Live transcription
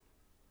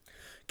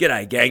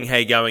G'day gang, how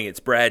you going? It's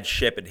Brad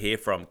Shepherd here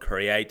from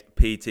Create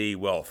PT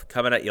Wealth,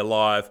 coming at you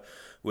live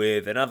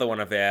with another one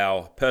of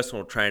our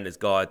Personal Trainer's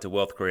Guide to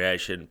Wealth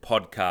Creation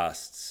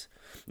podcasts.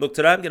 Look,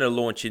 today I'm going to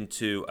launch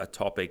into a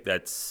topic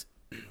that's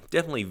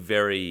definitely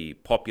very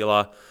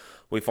popular.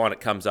 We find it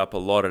comes up a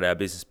lot at our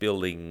business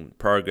building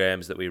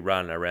programs that we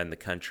run around the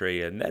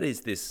country, and that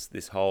is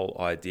this whole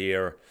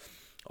idea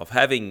of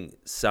having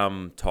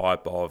some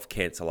type of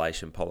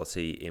cancellation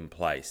policy in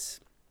place.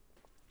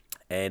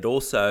 And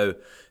also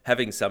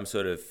having some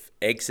sort of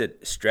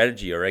exit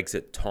strategy or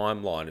exit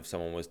timeline if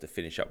someone was to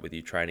finish up with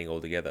your training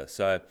altogether.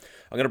 So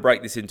I'm going to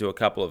break this into a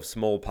couple of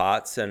small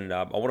parts, and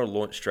I want to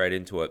launch straight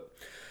into it.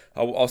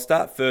 I'll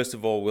start first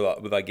of all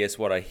with I guess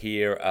what I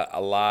hear a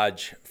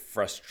large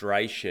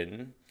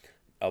frustration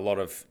a lot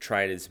of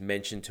trainers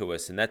mention to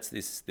us, and that's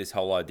this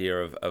whole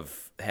idea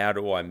of how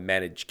do I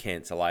manage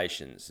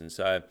cancellations. And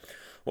so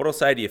what I'll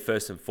say to you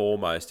first and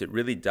foremost, it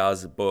really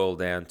does boil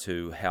down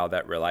to how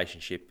that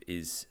relationship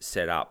is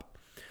set up.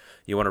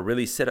 You want to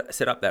really set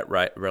up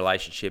that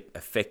relationship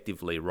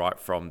effectively right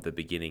from the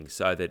beginning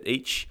so that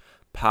each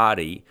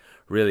party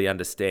really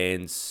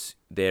understands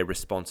their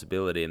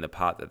responsibility and the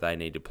part that they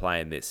need to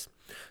play in this.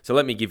 So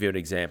let me give you an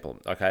example.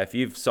 Okay, if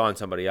you've signed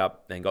somebody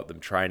up and got them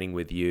training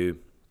with you,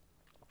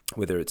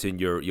 whether it's in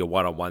your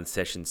one-on-one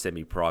session,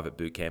 semi-private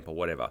boot camp or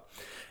whatever,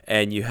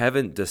 and you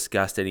haven't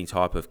discussed any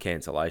type of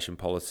cancellation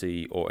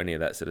policy or any of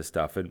that sort of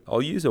stuff. And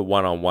I'll use a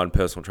one-on-one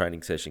personal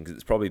training session because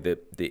it's probably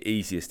the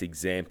easiest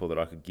example that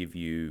I could give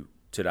you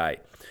today.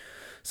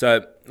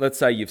 So let's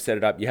say you've set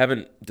it up, you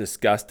haven't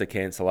discussed a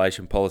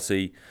cancellation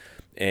policy,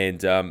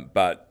 and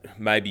but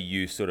maybe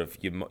you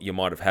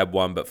might have had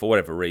one, but for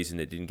whatever reason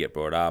it didn't get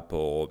brought up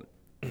or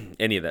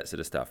any of that sort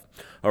of stuff.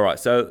 All right,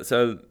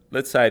 so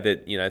let's say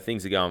that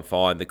things are going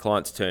fine, the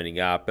client's turning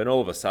up, and all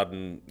of a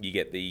sudden you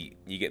get the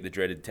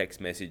dreaded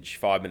text message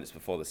 5 minutes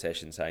before the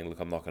session saying,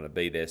 "Look, I'm not going to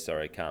be there.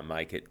 Sorry, I can't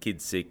make it.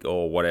 Kid's sick,"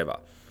 or whatever.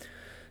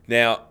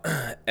 Now,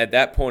 at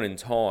that point in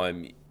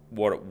time,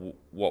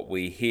 what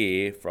we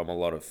hear from a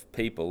lot of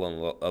people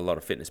and a lot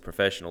of fitness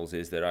professionals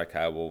is that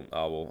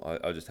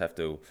I'll just have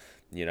to,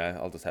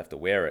 I'll just have to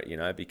wear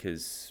it,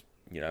 because.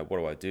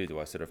 What do? Do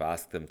I sort of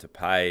ask them to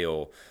pay,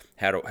 or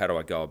how do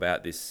I go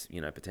about this,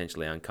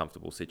 potentially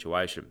uncomfortable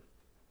situation?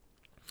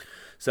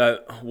 So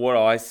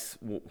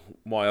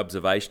my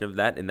observation of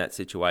that in that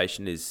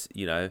situation is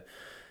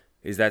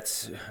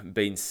that's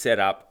been set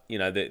up.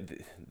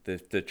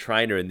 The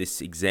trainer in this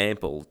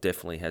example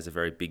definitely has a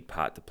very big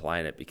part to play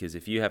in it, because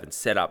if you haven't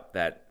set up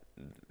that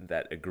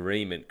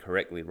agreement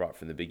correctly right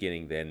from the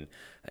beginning, then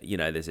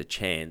there's a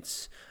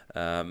chance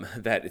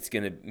that it's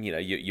going to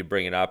you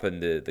bring it up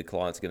and the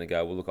client's going to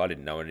go, well, look, I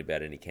didn't know anything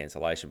about any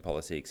cancellation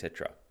policy,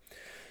 etc.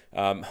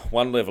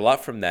 One level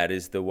up from that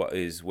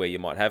is where you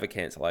might have a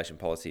cancellation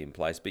policy in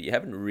place, but you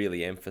haven't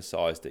really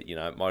emphasized it.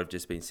 It might have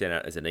just been sent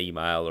out as an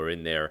email or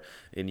in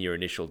your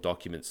initial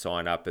document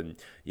sign up, and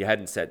you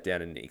hadn't sat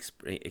down and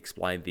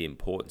explained the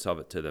importance of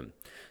it to them.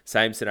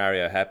 Same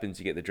scenario happens,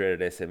 you get the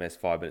dreaded SMS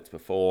 5 minutes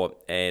before,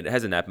 and it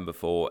hasn't happened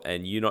before,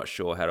 and you're not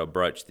sure how to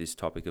broach this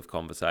topic of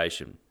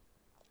conversation.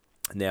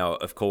 Now,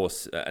 of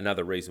course,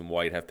 another reason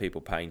why you'd have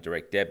people paying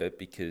direct debit,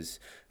 because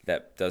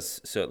that does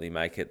certainly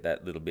make it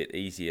that little bit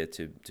easier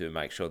to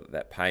make sure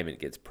that payment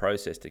gets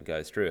processed and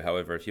goes through.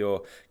 However, if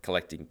you're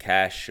collecting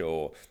cash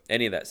or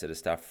any of that sort of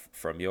stuff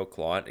from your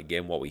client,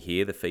 again, what we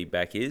hear, the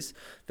feedback is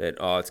that,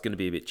 it's going to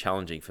be a bit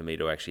challenging for me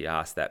to actually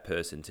ask that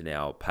person to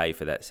now pay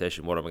for that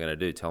session. What am I going to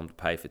do? Tell them to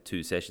pay for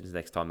 2 sessions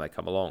next time they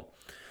come along?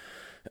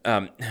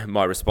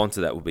 My response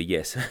to that would be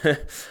yes.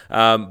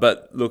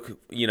 But look,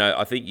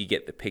 I think you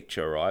get the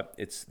picture, right?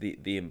 It's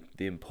the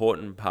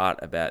important part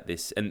about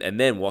this, and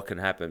then what can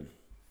happen.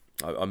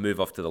 I move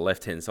off to the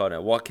left-hand side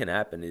now. What can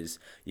happen is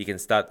you can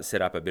start to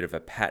set up a bit of a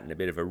pattern, a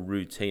bit of a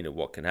routine of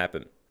what can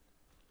happen.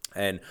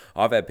 And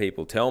I've had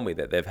people tell me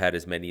that they've had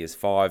as many as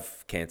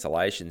 5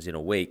 cancellations in a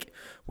week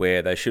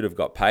where they should have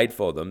got paid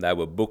for them. They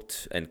were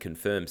booked and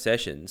confirmed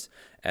sessions,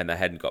 and they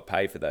hadn't got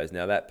paid for those.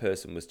 Now, that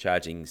person was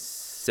charging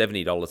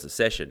 $70 a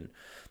session.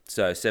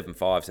 So 7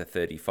 5s are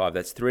 35.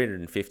 That's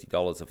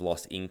 $350 of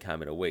lost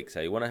income in a week. So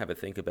you want to have a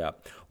think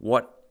about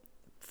what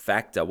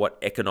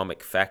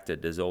economic factor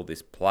does all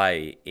this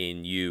play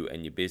in you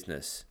and your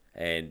business?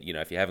 And,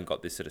 if you haven't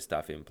got this sort of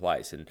stuff in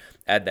place, and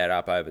add that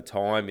up over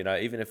time,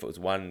 even if it was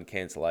 1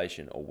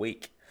 cancellation a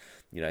week,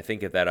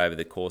 think of that over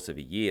the course of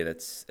a year.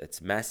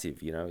 It's massive.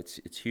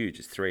 It's huge.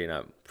 It's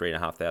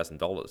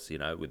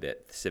 $3,500, with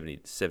that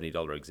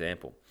 $70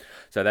 example.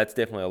 So that's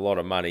definitely a lot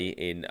of money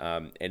in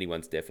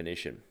anyone's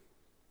definition.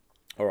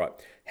 All right,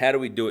 how do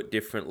we do it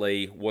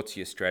differently? What's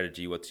your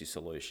strategy? What's your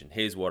solution?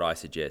 Here's what I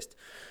suggest.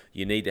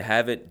 You need to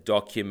have it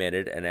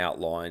documented and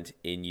outlined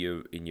in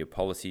your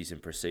policies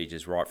and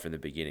procedures right from the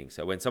beginning.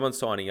 So when someone's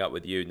signing up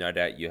with you, no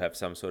doubt you have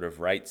some sort of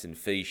rates and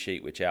fee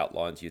sheet which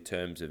outlines your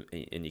terms and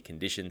your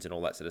conditions and all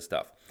that sort of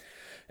stuff.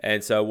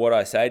 And so what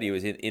I say to you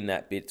is in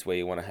that bit's where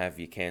you want to have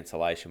your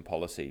cancellation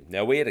policy.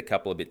 Now, we had a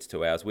couple of bits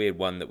to ours. We had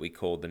one that we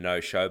called the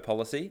no-show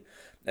policy.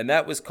 And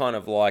that was kind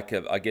of like,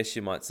 I guess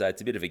you might say,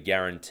 it's a bit of a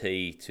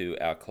guarantee to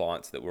our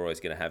clients that we're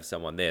always going to have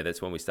someone there.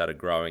 That's when we started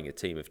growing a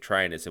team of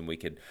trainers, and we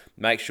could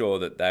make sure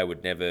that they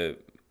would never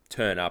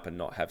turn up and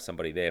not have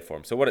somebody there for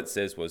them. So what it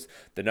says was,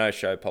 the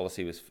no-show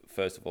policy was,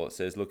 first of all, it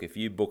says, look, if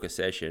you book a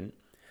session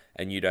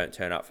and you don't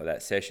turn up for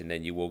that session,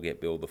 then you will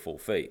get billed the full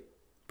fee.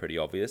 Pretty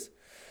obvious.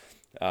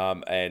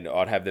 And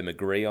I'd have them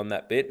agree on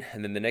that bit.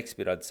 And then the next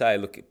bit I'd say,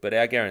 look, but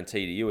our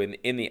guarantee to you,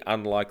 in the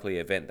unlikely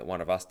event that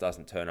one of us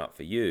doesn't turn up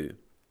for you,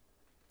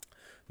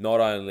 not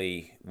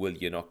only will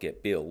you not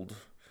get billed,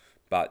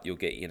 but you'll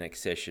get your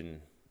next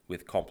session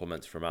with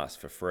compliments from us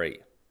for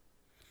free.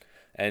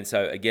 And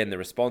so, again, the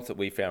response that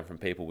we found from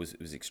people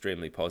was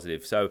extremely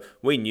positive. So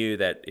we knew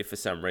that if for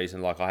some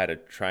reason, like I had a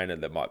trainer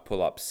that might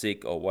pull up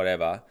sick or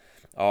whatever,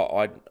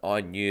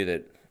 I knew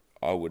that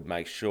I would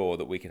make sure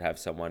that we could have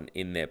someone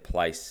in their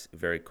place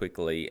very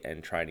quickly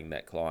and training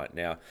that client.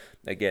 Now,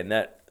 again,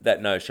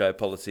 that no-show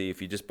policy,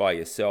 if you're just by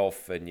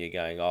yourself and you're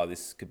going, oh,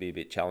 this could be a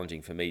bit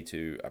challenging for me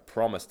to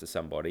promise to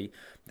somebody,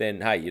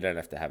 then, hey, you don't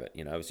have to have it.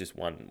 You know, it was just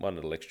one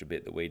little extra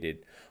bit that we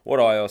did. What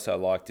I also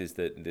liked is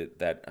that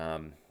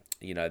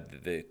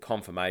the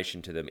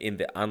confirmation to them in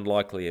the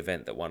unlikely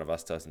event that one of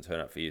us doesn't turn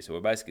up for you. So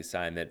we're basically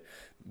saying that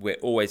we're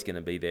always going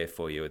to be there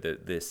for you.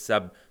 The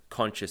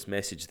subconscious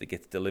message that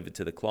gets delivered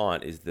to the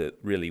client is that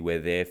really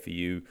we're there for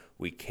you,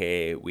 we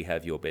care, we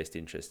have your best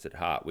interest at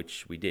heart,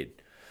 which we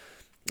did.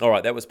 All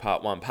right, that was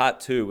part one. Part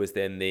two was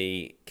then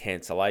the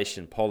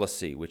cancellation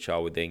policy, which I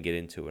would then get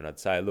into, and I'd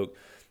say, look,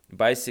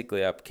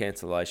 basically our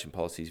cancellation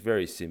policy is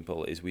very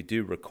simple, is we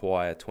do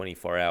require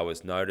 24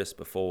 hours notice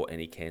before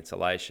any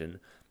cancellation.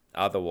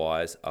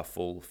 Otherwise, a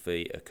full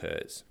fee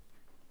occurs.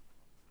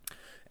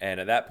 And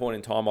at that point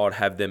in time, I'd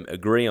have them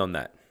agree on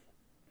that.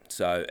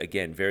 So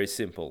again, very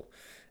simple.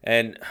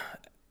 And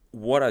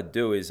what I'd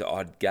do is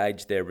I'd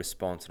gauge their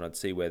response and I'd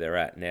see where they're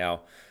at.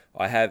 Now,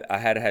 I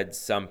had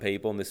some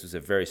people, and this was a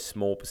very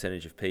small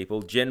percentage of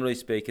people. Generally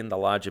speaking, the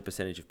larger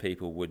percentage of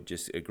people would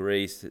just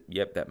agree,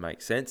 yep, that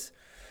makes sense.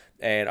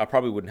 And I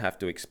probably wouldn't have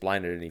to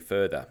explain it any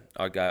further.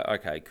 I'd go,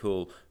 okay,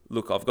 cool.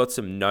 Look, I've got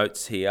some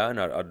notes here, and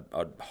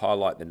I'd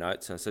highlight the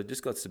notes. And so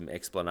just got some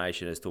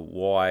explanation as to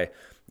why,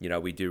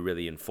 we do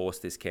really enforce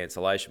this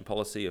cancellation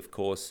policy. Of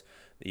course,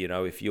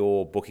 if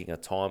you're booking a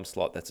time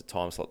slot, that's a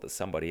time slot that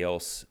somebody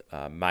else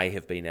may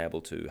have been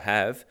able to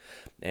have.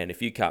 And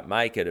if you can't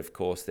make it, of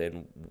course,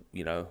 then,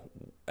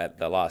 at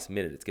the last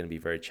minute, it's going to be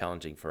very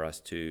challenging for us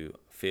to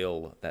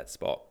fill that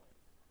spot.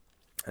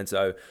 And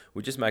so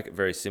we just make it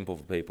very simple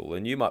for people.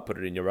 And you might put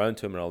it in your own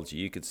terminology.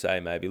 You could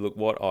say maybe, look,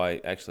 what I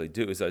actually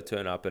do is I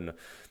turn up and,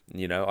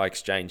 I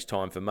exchange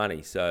time for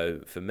money. So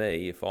for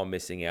me, if I'm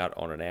missing out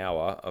on an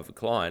hour of a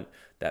client,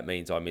 that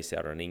means I miss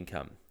out on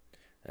income.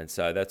 And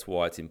so that's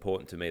why it's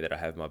important to me that I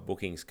have my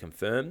bookings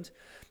confirmed.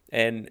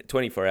 And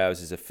 24 hours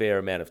is a fair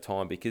amount of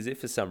time, because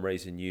if for some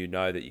reason you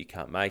know that you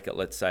can't make it,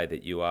 let's say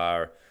that you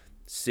are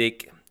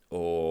sick,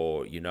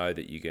 or you know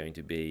that you're going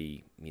to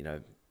be,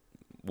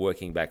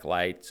 working back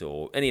late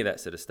or any of that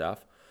sort of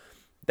stuff,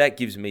 that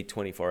gives me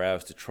 24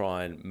 hours to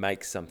try and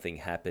make something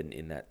happen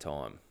in that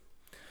time.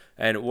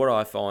 And what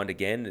I find,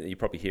 again, you're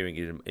probably hearing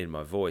it in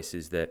my voice,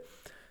 is that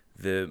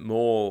the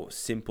more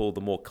simple, the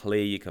more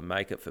clear you can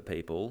make it for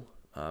people,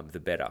 the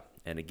better.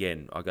 And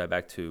again, I go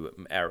back to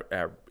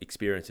our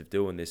experience of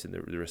doing this, and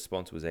the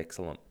response was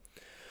excellent.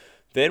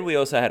 Then we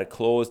also had a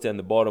clause down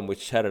the bottom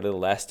which had a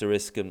little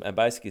asterisk and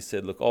basically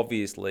said, look,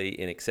 obviously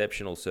in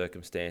exceptional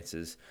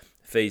circumstances,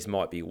 fees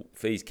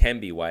can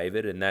be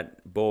waived, and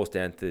that boils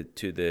down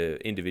to the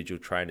individual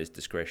trainer's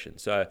discretion.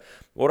 So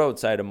what I would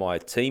say to my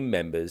team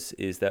members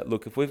is that,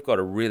 look, if we've got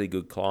a really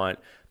good client,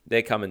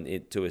 they're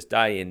coming to us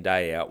day in,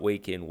 day out,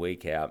 week in,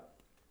 week out,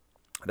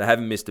 they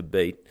haven't missed a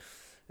beat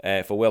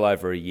for well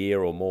over a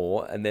year or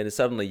more, and then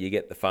suddenly you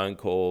get the phone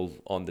call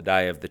on the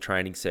day of the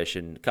training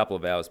session, a couple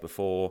of hours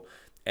before,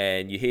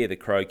 and you hear the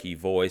croaky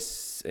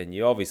voice, and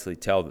you obviously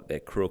tell that they're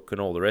crook and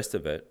all the rest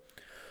of it.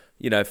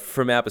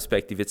 From our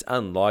perspective, it's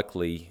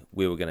unlikely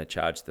we were going to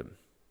charge them.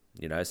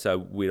 So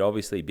we'd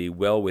obviously be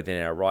well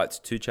within our rights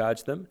to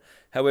charge them.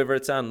 However,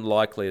 it's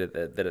unlikely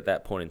that at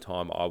that point in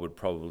time I would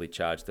probably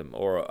charge them.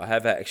 Or I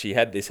have actually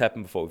had this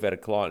happen before. We've had a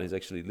client who's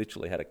actually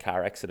literally had a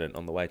car accident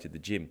on the way to the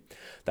gym.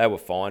 They were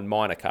fine,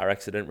 minor car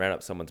accident, ran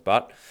up someone's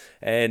butt,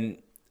 and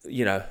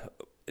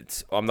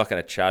I'm not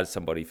going to charge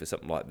somebody for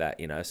something like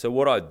that. So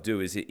what I do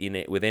is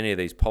with any of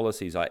these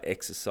policies, I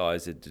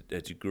exercise a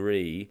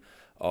degree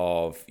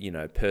of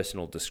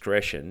personal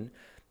discretion,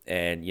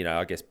 and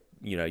I guess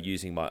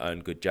using my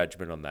own good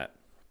judgment on that.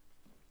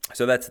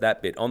 So that's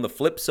that bit. On the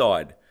flip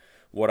side,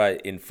 what I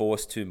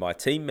enforced to my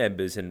team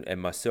members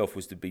and myself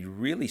was to be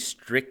really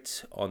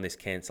strict on this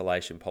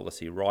cancellation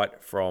policy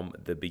right from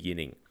the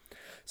beginning.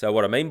 So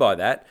what I mean by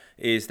that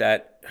is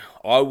that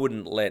I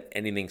wouldn't let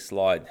anything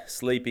slide.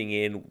 Sleeping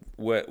in,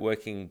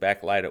 working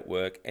back late at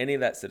work, any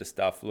of that sort of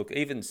stuff. Look,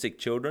 even sick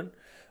children,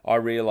 I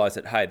realize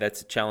that, hey,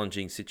 that's a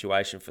challenging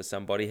situation for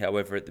somebody.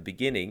 However, at the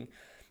beginning,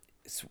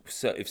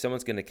 So if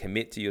someone's going to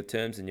commit to your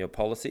terms and your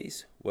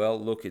policies, well,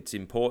 look, it's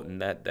important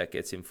that that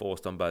gets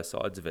enforced on both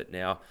sides of it.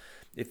 Now,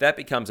 if that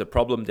becomes a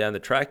problem down the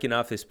track,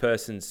 if this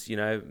person's,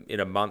 in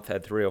a month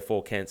had 3 or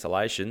 4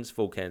 cancellations,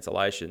 full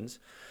cancellations,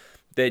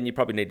 then you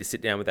probably need to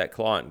sit down with that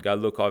client and go,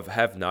 look, I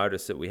have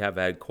noticed that we have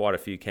had quite a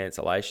few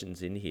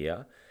cancellations in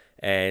here.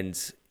 And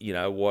you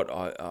know what,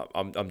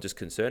 I'm just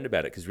concerned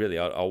about it because really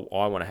I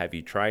want to have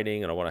you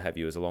training and I want to have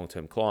you as a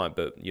long-term client,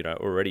 but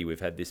already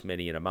we've had this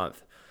many in a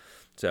month.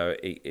 So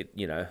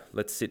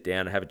let's sit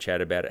down and have a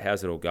chat about it.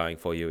 How's it all going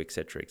for you,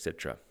 etc.,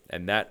 etc.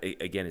 And that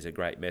again is a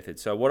great method.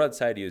 So what I'd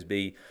say to you is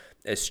be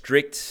as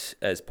strict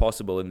as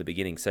possible in the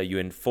beginning. So you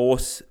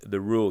enforce the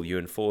rule, you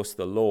enforce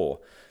the law,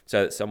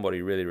 so that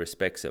somebody really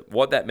respects it.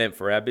 What that meant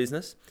for our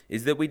business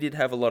is that we did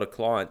have a lot of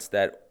clients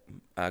that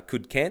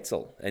could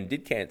cancel and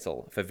did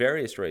cancel for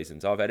various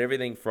reasons. I've had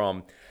everything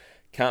from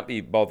can't be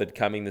bothered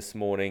coming this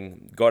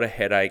morning, got a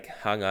headache,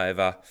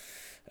 hungover,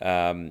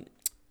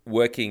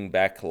 working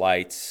back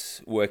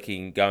late,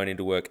 going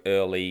into work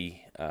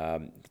early,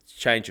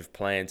 change of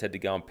plans, had to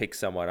go and pick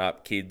someone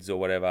up, kids or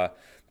whatever.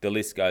 The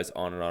list goes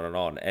on and on and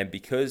on. And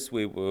because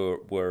we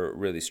were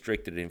really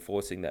strict at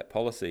enforcing that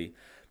policy,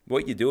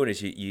 what you're doing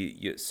is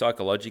you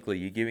psychologically,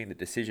 you're giving the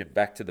decision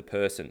back to the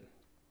person.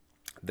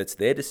 That's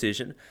their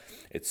decision.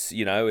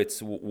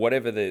 It's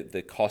whatever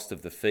the cost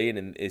of the fee. And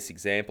in this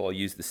example, I'll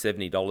use the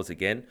 $70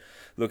 again.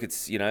 Look,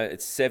 it's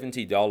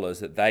 $70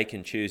 that they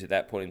can choose at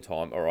that point in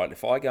time. All right,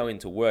 if I go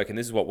into work, and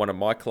this is what one of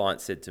my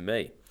clients said to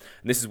me,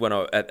 and this is when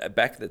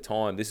back at the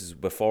time, this is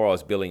before I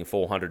was billing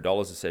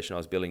 $400 a session, I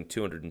was billing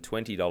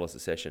 $220 a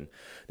session.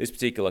 This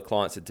particular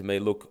client said to me,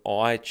 look,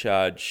 I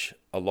charge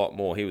a lot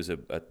more. He was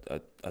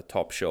a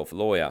top shelf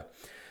lawyer.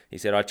 He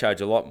said, I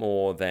charge a lot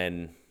more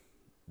than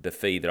the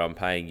fee that I'm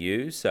paying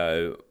you.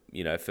 So,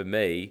 for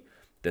me,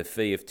 the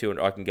fee of $200,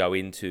 I can go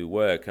into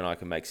work and I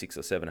can make $600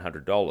 or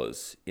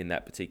 $700 in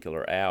that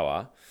particular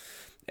hour,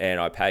 and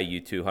I pay you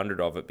 $200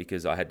 of it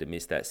because I had to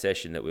miss that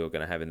session that we were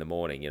going to have in the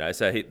morning.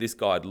 So this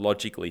guy had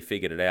logically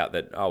figured it out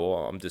that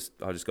I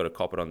just got to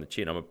cop it on the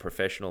chin. I'm a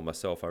professional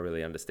myself. I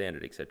really understand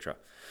it, etc.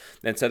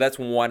 And so that's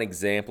one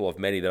example of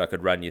many that I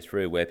could run you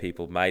through where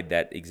people made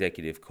that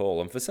executive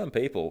call. And for some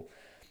people,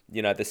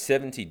 the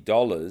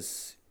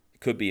 $70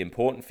 could be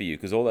important for you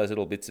because all those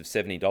little bits of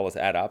 $70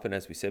 add up. And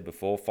as we said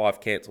before,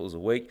 5 cancels a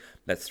week,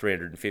 that's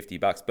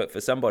 $350. But for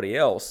somebody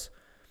else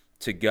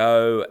to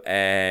go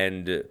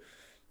and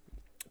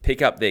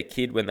pick up their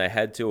kid when they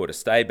had to, or to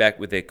stay back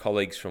with their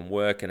colleagues from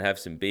work and have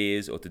some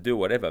beers, or to do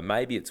whatever,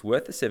 maybe it's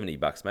worth the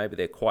 $70. Maybe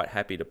they're quite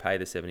happy to pay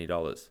the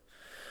 $70.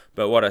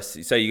 But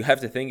so you have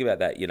to think about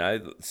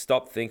that,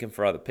 stop thinking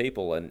for other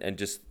people and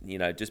just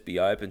be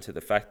open to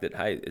the fact that,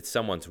 hey, it's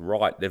someone's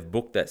right. They've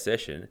booked that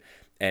session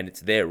and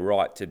it's their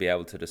right to be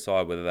able to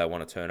decide whether they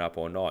want to turn up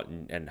or not.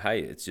 And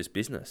hey, it's just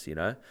business,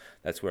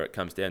 that's where it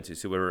comes down to.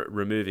 So we're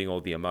removing all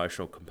the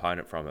emotional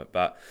component from it.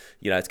 But,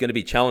 it's going to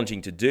be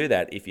challenging to do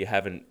that if you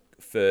haven't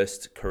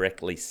first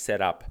correctly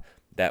set up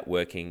that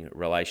working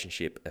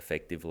relationship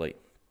effectively.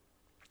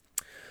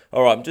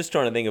 All right, I'm just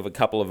trying to think of a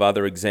couple of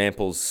other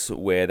examples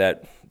where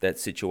that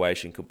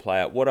situation could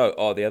play out.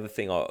 The other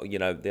thing,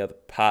 the other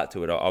part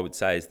to it, I would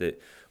say is that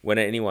when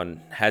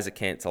anyone has a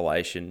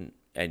cancellation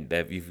and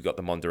you've got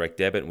them on direct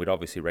debit, and we'd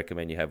obviously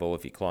recommend you have all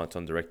of your clients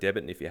on direct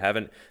debit. And if you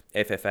haven't,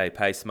 FFA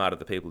PaySmart are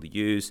the people to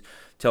use.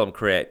 Tell them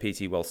Create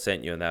PT Wealth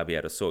sent you, and they'll be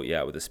able to sort you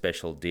out with a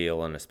special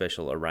deal and a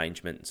special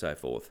arrangement and so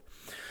forth.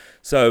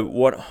 So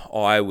what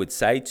I would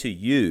say to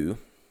you,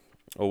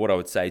 or what I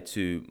would say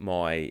to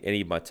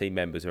any of my team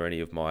members or any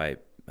of my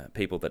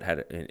people that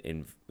had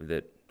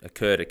that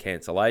occurred a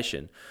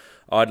cancellation,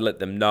 I'd let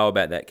them know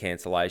about that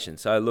cancellation.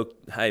 So look,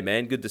 hey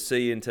man, good to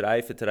see you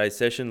for today's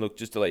session. Look,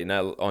 just to let you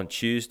know, on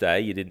Tuesday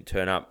you didn't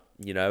turn up.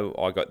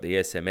 I got the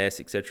SMS,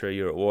 etc.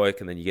 You're at work,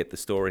 and then you get the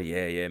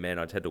story. Yeah, man,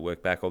 I'd had to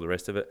work back, all the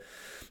rest of it.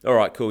 All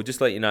right, cool. Just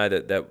let you know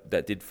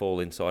that did fall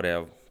inside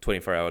our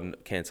 24-hour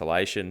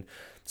cancellation.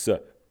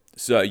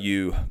 So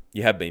you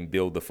have been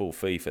billed the full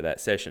fee for that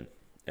session.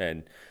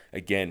 And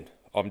again,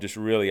 I'm just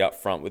really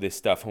upfront with this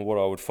stuff. And what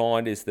I would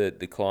find is that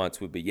the clients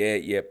would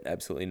be,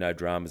 absolutely no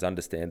dramas,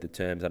 understand the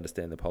terms,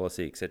 understand the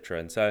policy, etc.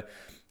 And so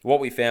what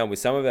we found with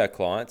some of our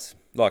clients,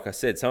 like I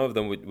said, some of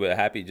them were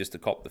happy just to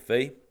cop the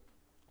fee.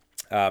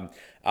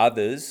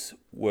 Others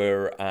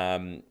were,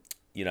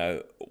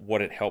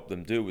 what it helped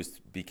them do was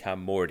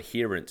become more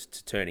adherent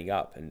to turning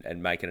up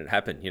and making it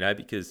happen,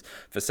 because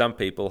for some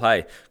people,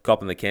 hey,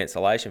 copping the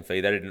cancellation fee,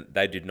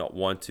 they did not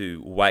want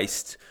to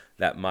waste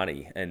that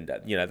money. And,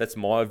 that's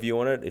my view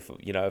on it.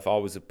 If I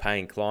was a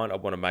paying client,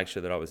 I'd want to make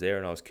sure that I was there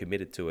and I was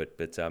committed to it.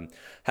 But,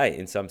 hey,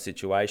 in some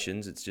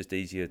situations, it's just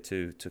easier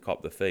to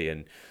cop the fee.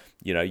 And,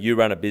 you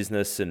run a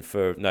business, and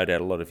for no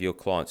doubt a lot of your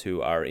clients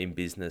who are in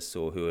business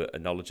or who are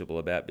knowledgeable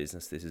about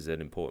business, this is an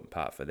important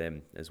part for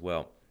them as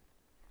well.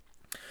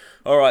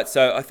 All right,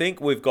 so I think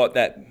we've got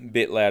that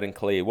bit loud and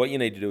clear. What you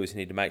need to do is you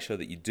need to make sure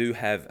that you do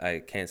have a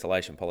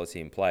cancellation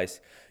policy in place.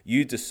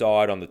 You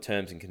decide on the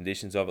terms and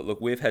conditions of it. Look,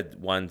 we've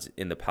had ones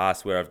in the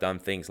past where I've done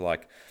things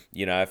like,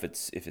 if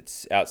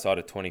it's outside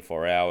of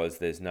 24 hours,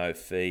 there's no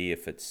fee.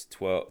 If it's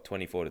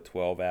 24 to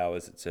 12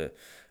 hours, it's a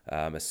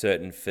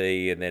certain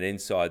fee, and then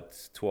inside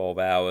 12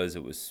 hours,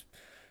 it was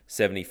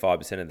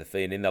 75% of the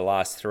fee, and in the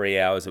last 3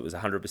 hours, it was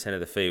 100%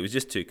 of the fee. It was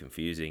just too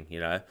confusing,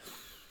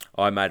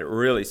 I made it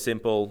really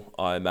simple.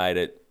 I made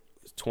it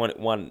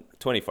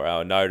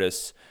 24-hour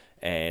notice,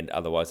 and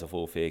otherwise a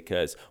full fee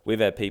occurs.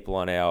 We've had people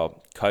on our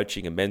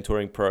coaching and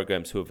mentoring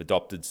programs who have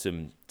adopted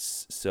some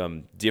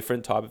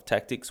different type of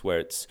tactics, where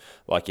it's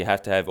like you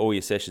have to have all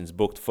your sessions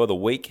booked for the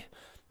week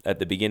at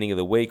the beginning of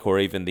the week or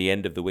even the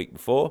end of the week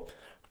before.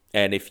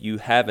 And if you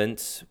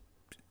haven't,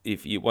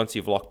 once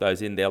you've locked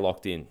those in, they're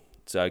locked in.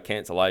 So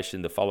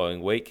cancellation the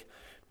following week,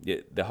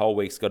 the whole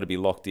week's got to be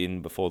locked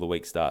in before the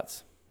week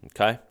starts.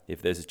 Okay,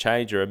 if there's a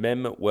change or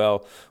amendment,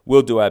 well,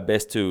 we'll do our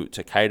best to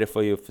cater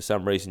for you. If for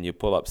some reason you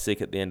pull up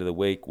sick at the end of the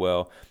week,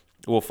 well,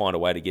 we'll find a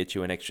way to get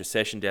you an extra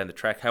session down the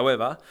track.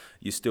 However,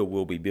 you still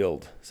will be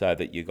billed so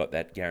that you've got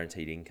that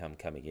guaranteed income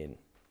coming in.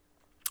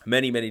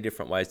 Many, many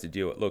different ways to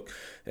do it. Look,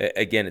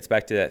 again, it's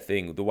back to that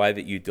thing. The way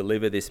that you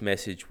deliver this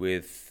message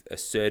with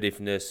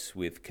assertiveness,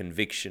 with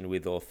conviction,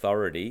 with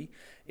authority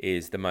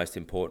is the most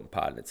important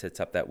part. And it sets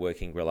up that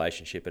working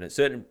relationship. And it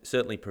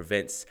certainly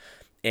prevents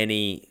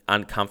any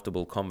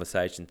uncomfortable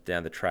conversations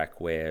down the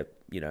track where,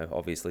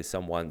 obviously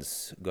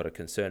someone's got a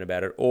concern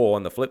about it. Or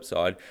on the flip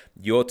side,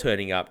 you're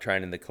turning up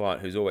training the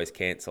client who's always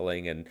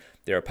cancelling and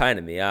they're a pain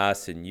in the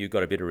ass and you've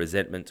got a bit of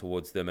resentment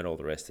towards them and all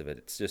the rest of it.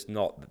 It's just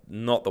not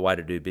the way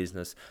to do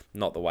business,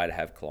 not the way to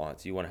have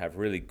clients. You want to have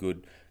really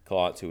good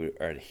clients who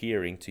are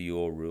adhering to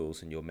your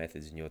rules and your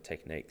methods and your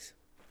techniques.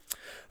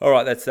 All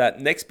right, that's that.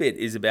 Next bit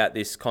is about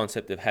this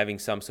concept of having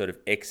some sort of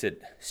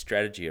exit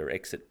strategy or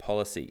exit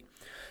policy.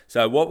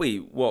 So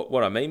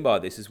what I mean by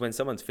this is when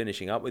someone's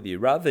finishing up with you,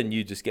 rather than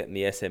you just getting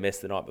the SMS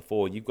the night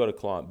before, you've got a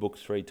client booked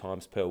 3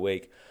 times per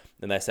week,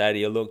 and they say to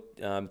you, look,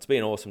 it's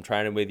been awesome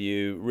training with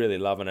you, really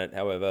loving it.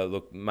 However,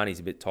 look, money's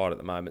a bit tight at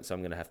the moment, so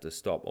I'm going to have to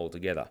stop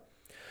altogether.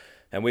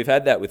 And we've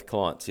had that with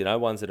clients,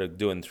 ones that are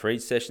doing 3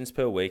 sessions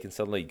per week and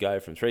suddenly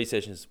go from 3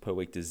 sessions per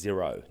week to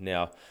 0.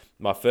 Now,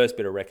 my first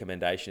bit of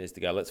recommendation is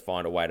to go, let's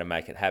find a way to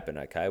make it happen,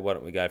 okay? Why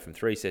don't we go from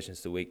 3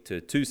 sessions a week to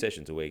 2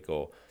 sessions a week,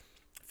 or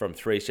from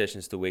 3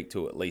 sessions a week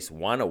to at least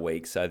 1 a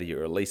week, so that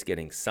you're at least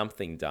getting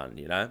something done,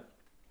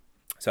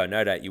 So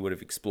no doubt you would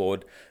have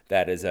explored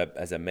that as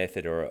a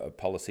method or a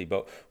policy.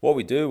 But what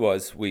we do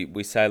was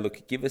we say,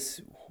 look,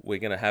 we're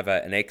going to have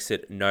an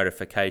exit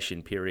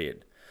notification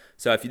period.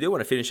 So if you do want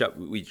to finish up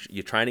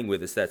your training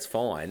with us, that's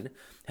fine.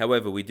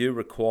 However, we do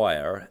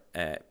require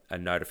a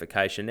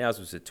notification. Ours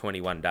was a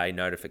 21-day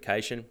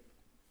notification.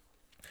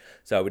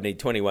 So we'd need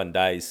 21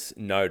 days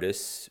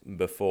notice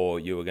before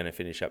you were going to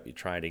finish up your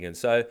training. And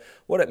so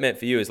what it meant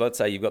for you is, let's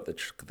say you've got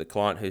the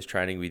client who's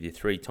training with you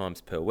 3 times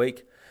per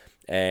week,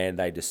 and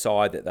they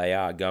decide that they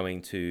are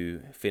going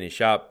to finish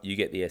up. You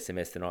get the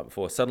SMS the night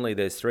before. Suddenly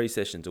there's 3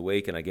 sessions a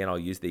week. And again, I'll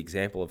use the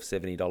example of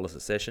 $70 a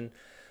session.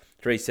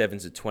 3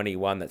 sevens are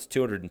 21, that's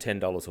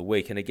 $210 a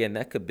week. And again,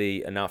 that could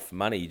be enough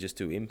money just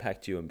to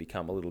impact you and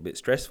become a little bit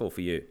stressful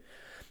for you.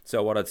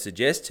 So what I'd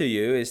suggest to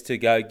you is to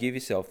go give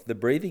yourself the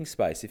breathing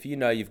space. If you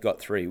know you've got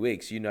 3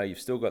 weeks, you've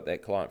still got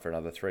that client for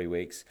another 3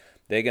 weeks,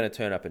 they're going to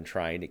turn up and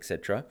train,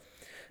 etc.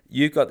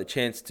 You've got the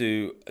chance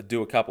to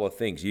do a couple of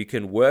things. You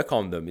can work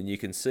on them and you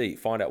can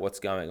find out what's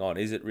going on.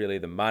 Is it really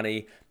the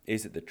money?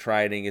 Is it the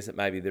training? Is it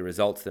maybe the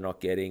results they're not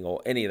getting,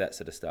 or any of that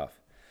sort of stuff?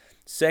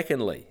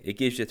 Secondly, it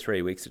gives you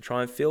 3 weeks to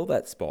try and fill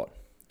that spot.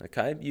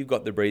 Okay, you've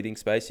got the breathing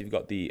space, you've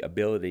got the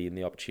ability and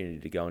the opportunity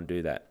to go and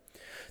do that.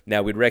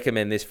 Now, we'd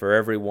recommend this for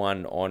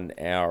everyone on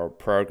our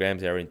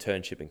programs, our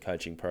internship and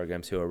coaching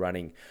programs, who are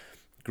running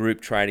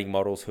group training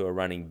models, who are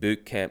running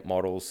boot camp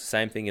models.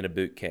 Same thing in a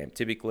boot camp.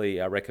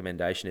 Typically, our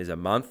recommendation is a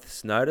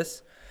month's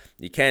notice.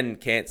 You can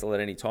cancel at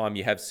any time.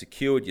 You have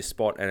secured your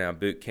spot in our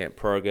boot camp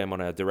program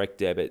on our direct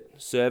debit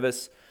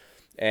service,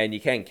 and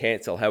you can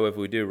cancel. However,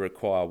 we do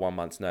require 1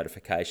 month's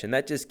notification.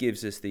 That just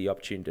gives us the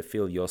opportunity to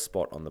fill your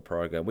spot on the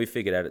program. We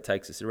figured out it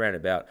takes us around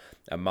about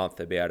a month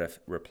to be able to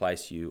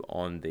replace you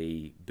on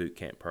the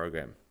bootcamp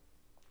program.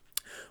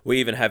 We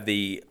even have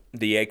the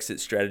exit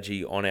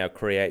strategy on our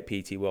Create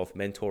PT Wealth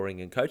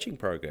mentoring and coaching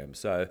program.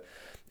 So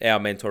our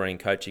mentoring and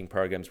coaching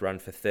programs run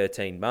for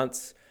 13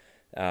 months,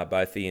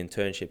 both the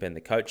internship and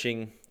the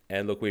coaching.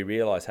 And look, we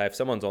realize, hey, if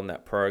someone's on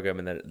that program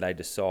and they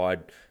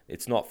decide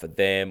it's not for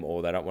them,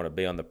 or they don't want to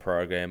be on the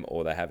program,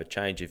 or they have a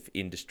change of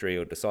industry,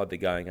 or decide they're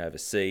going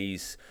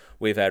overseas,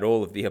 we've had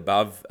all of the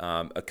above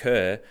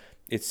occur.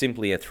 It's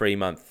simply a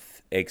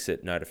 3-month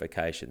exit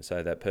notification.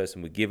 So that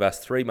person would give us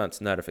 3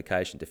 months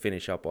notification to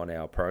finish up on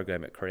our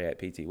program at Create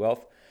PT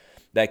Wealth.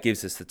 That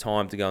gives us the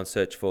time to go and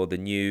search for the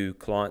new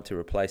client to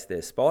replace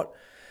their spot.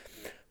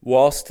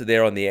 whilst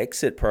they're on the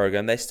exit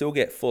program, they still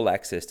get full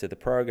access to the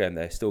program.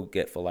 They still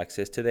get full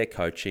access to their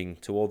coaching,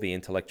 to all the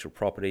intellectual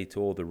property,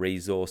 to all the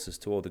resources,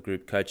 to all the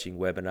group coaching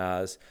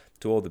webinars,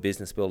 to all the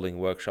business building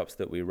workshops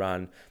that we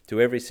run,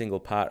 to every single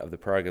part of the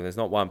program. There's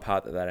not one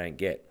part that they don't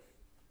get.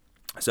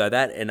 So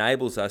that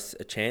enables us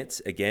a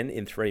chance, again,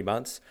 in 3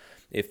 months,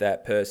 if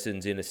that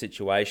person's in a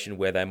situation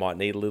where they might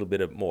need a little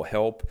bit of more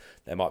help,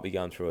 they might be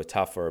going through a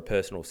tough or a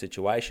personal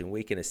situation,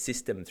 we can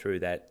assist them through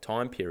that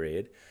time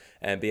period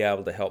and be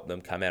able to help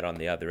them come out on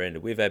the other end.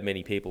 We've had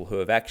many people who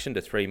have actioned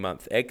a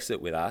 3-month exit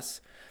with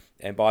us,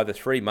 and by the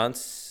 3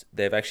 months,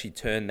 they've actually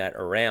turned that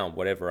around,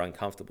 whatever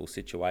uncomfortable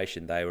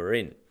situation they were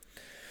in.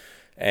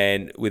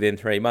 And within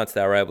 3 months,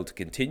 they were able to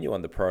continue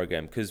on the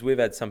program, because we've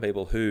had some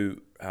people who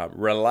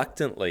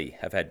reluctantly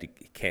have had to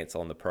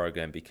cancel on the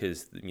program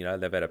because, you know,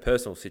 they've had a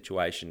personal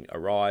situation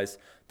arise,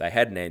 they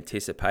hadn't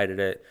anticipated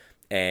it,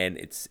 and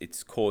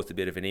it's caused a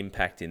bit of an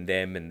impact in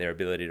them and their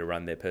ability to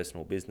run their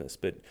personal business.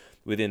 But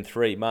within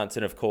 3 months,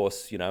 and of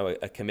course, you know,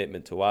 a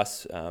commitment to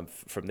us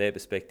from their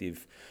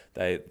perspective,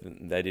 they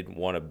didn't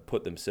want to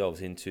put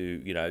themselves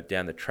into, you know,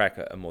 down the track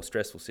a more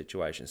stressful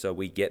situation. So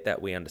we get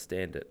that, we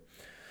understand it.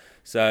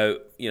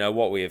 So, you know,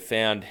 what we have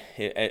found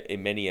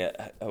in many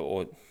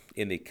or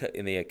in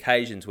the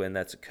occasions when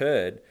that's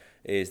occurred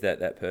is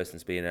that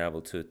person's being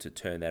able to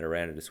turn that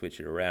around and to switch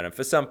it around. And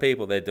for some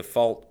people, their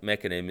default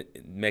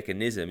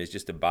mechanism is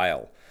just to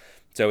bail.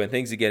 So when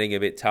things are getting a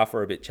bit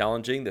tougher, a bit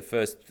challenging, the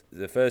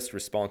first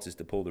response is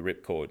to pull the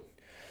ripcord.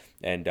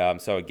 And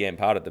so again,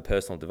 part of the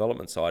personal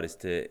development side is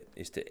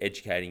to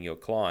educating your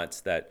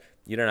clients that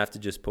you don't have to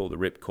just pull the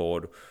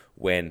ripcord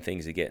when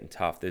things are getting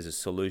tough. There's a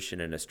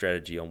solution and a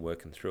strategy on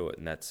working through it,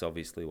 and that's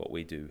obviously what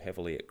we do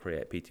heavily at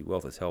Create PT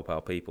Wealth, is help our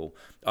people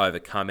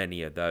overcome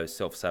any of those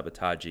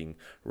self-sabotaging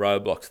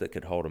roadblocks that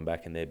could hold them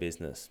back in their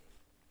business.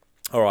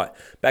 All right,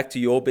 back to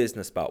your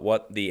business, but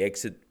what the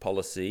exit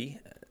policy,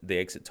 the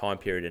exit time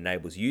period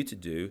enables you to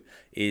do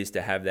is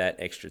to have that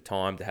extra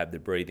time, to have the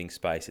breathing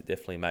space. It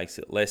definitely makes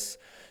it less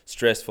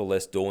stressful,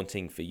 less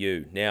daunting for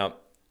you. Now,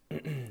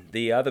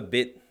 the other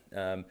bit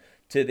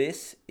to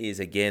this is,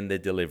 again, the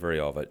delivery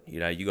of it. You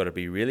know, you got to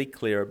be really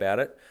clear about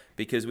it,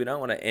 because we don't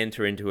want to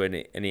enter into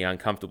any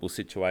uncomfortable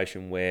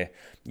situation where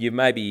you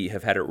maybe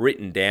have had it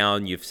written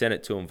down, you've sent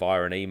it to them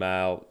via an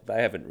email,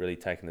 they haven't really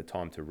taken the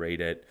time to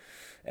read it,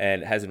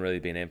 and it hasn't really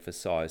been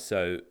emphasized.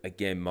 So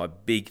again, my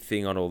big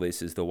thing on all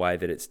this is the way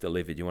that it's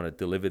delivered. You want to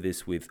deliver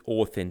this with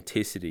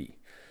authenticity.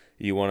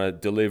 You want to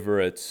deliver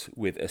it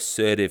with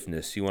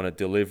assertiveness. You want to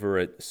deliver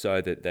it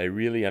so that they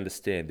really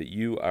understand that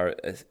you are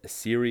a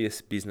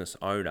serious business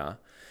owner,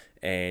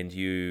 and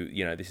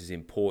you know, this is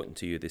important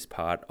to you, this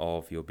part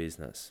of your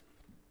business.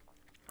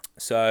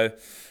 So,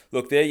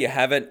 look, there you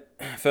have it.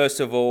 First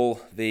of all,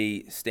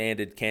 the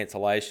standard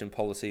cancellation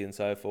policy and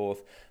so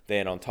forth.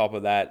 Then on top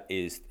of that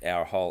is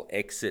our whole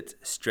exit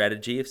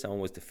strategy if someone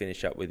was to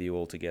finish up with you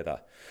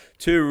altogether.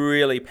 2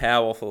 really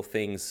powerful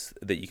things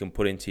that you can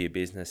put into your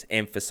business,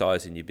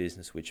 emphasize in your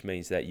business, which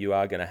means that you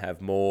are going to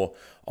have more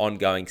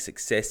ongoing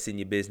success in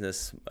your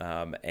business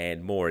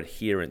and more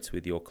adherence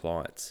with your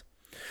clients.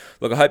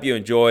 Look, I hope you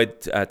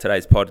enjoyed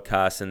today's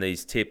podcast and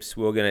these tips.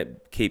 We're going to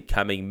keep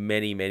coming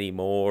many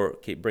more,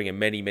 keep bringing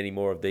many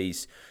more of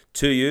these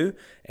to you,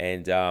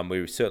 and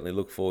we certainly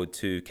look forward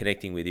to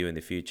connecting with you in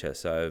the future.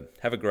 So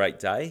have a great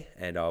day,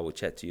 and I will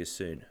chat to you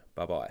soon.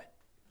 Bye-bye.